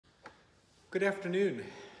Good afternoon.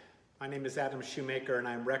 My name is Adam Shoemaker and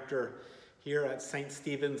I'm rector here at St.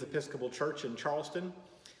 Stephen's Episcopal Church in Charleston.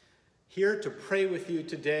 Here to pray with you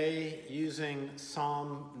today using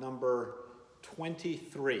Psalm number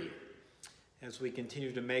 23 as we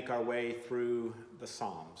continue to make our way through the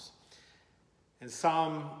Psalms. And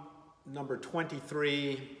Psalm number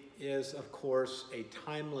 23 is, of course, a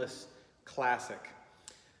timeless classic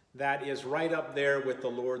that is right up there with the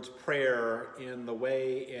Lord's Prayer in the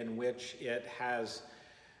way in which it has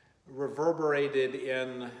reverberated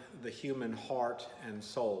in the human heart and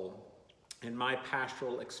soul. In my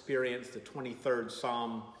pastoral experience, the 23rd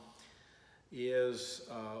Psalm is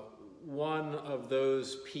one of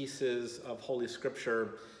those pieces of Holy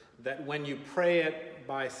Scripture that when you pray it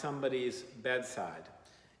by somebody's bedside,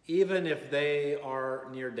 even if they are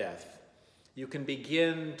near death, you can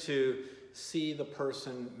begin to see the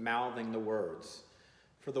person mouthing the words.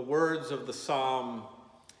 For the words of the psalm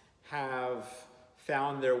have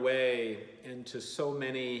found their way into so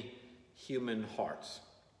many human hearts.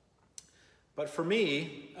 But for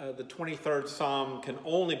me, the 23rd Psalm can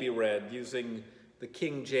only be read using the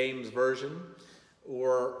King James Version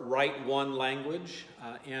or Rite One language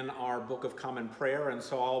in our Book of Common Prayer. And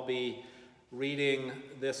so I'll be reading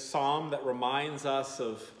this psalm that reminds us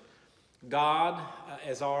of God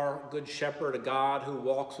as our good shepherd, a God who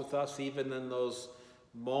walks with us even in those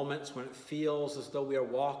moments when it feels as though we are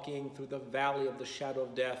walking through the valley of the shadow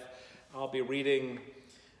of death. I'll be reading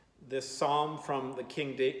this psalm from the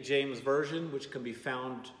King James Version, which can be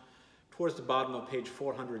found towards the bottom of page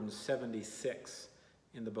 476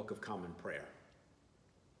 in the Book of Common Prayer.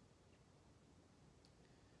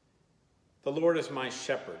 The Lord is my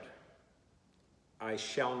shepherd, I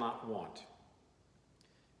shall not want.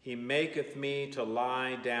 He maketh me to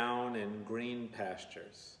lie down in green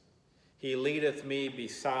pastures. He leadeth me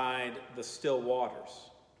beside the still waters.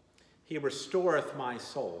 He restoreth my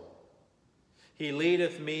soul. He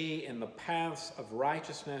leadeth me in the paths of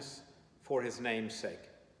righteousness for his name's sake.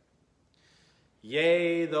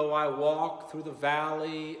 Yea, though I walk through the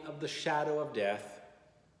valley of the shadow of death,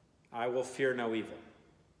 I will fear no evil.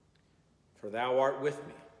 For thou art with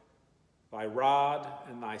me. Thy rod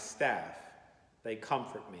and thy staff, they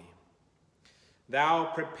comfort me. Thou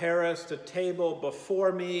preparest a table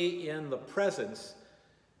before me in the presence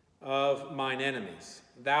of mine enemies.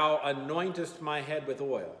 Thou anointest my head with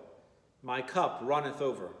oil. My cup runneth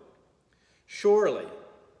over. Surely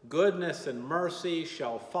goodness and mercy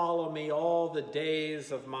shall follow me all the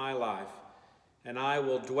days of my life, and I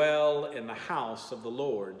will dwell in the house of the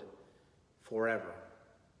Lord forever.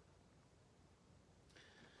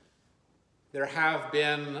 There have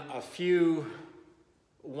been a few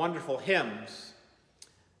wonderful hymns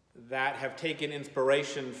that have taken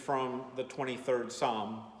inspiration from the 23rd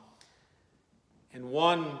Psalm. And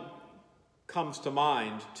one comes to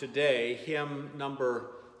mind today, hymn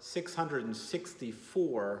number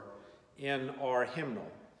 664 in our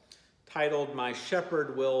hymnal, titled, My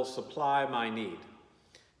Shepherd Will Supply My Need.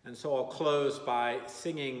 And so I'll close by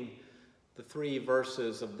singing the three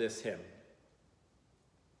verses of this hymn.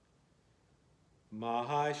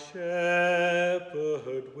 My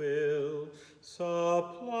shepherd will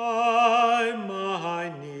supply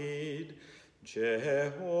my need.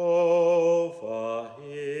 Jehovah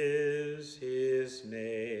is his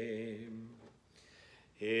name.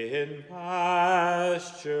 In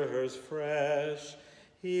pastures fresh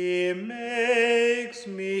he makes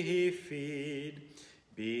me feed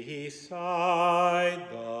beside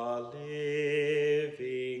the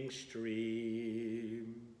living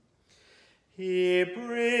stream. He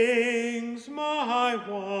brings my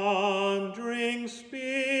wandering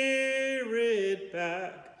spirit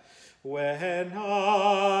back when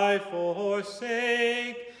I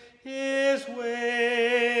forsake his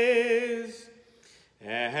ways,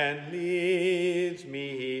 and leads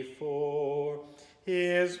me for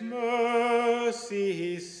his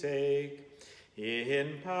mercy's sake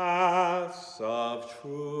in paths of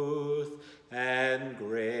truth and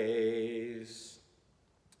grace.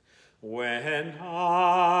 When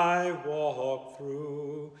I walk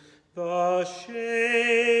through the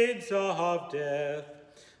shades of death,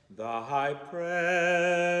 thy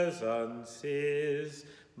presence is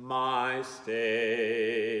my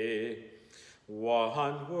stay.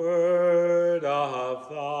 One word of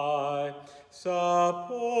thy supporting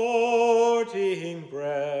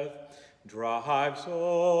breath drives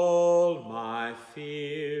all my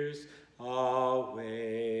fears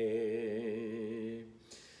away.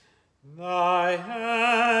 Thy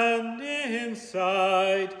hand in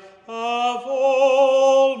sight of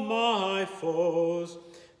all my foes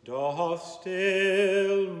doth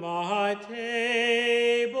still my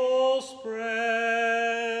table spread.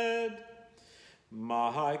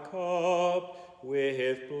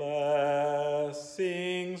 with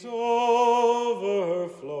blessings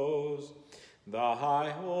overflows. The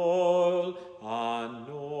high oil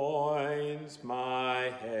anoints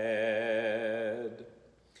my head.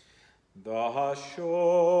 The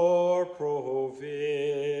sure provisions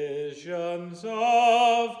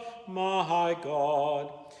of my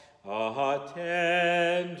God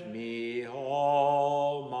attend me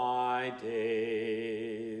all my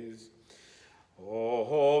days.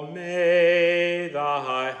 Oh, may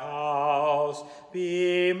thy house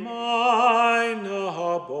be mine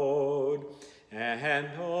abode, and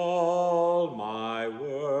all my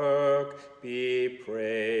work be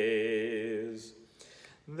praise.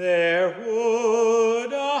 There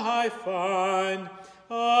would I find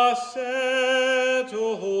a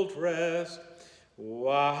settled rest,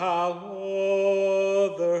 while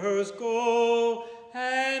others go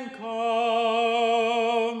and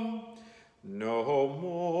come. No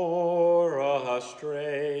more a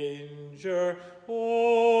stranger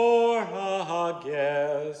or a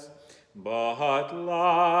guest, but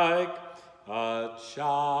like a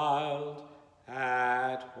child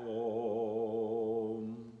at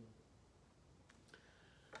home.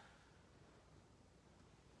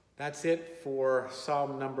 That's it for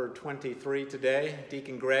Psalm number 23 today.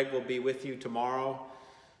 Deacon Greg will be with you tomorrow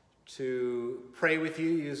to pray with you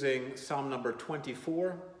using Psalm number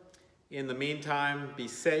 24. In the meantime, be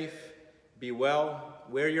safe, be well,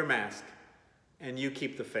 wear your mask, and you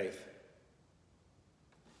keep the faith.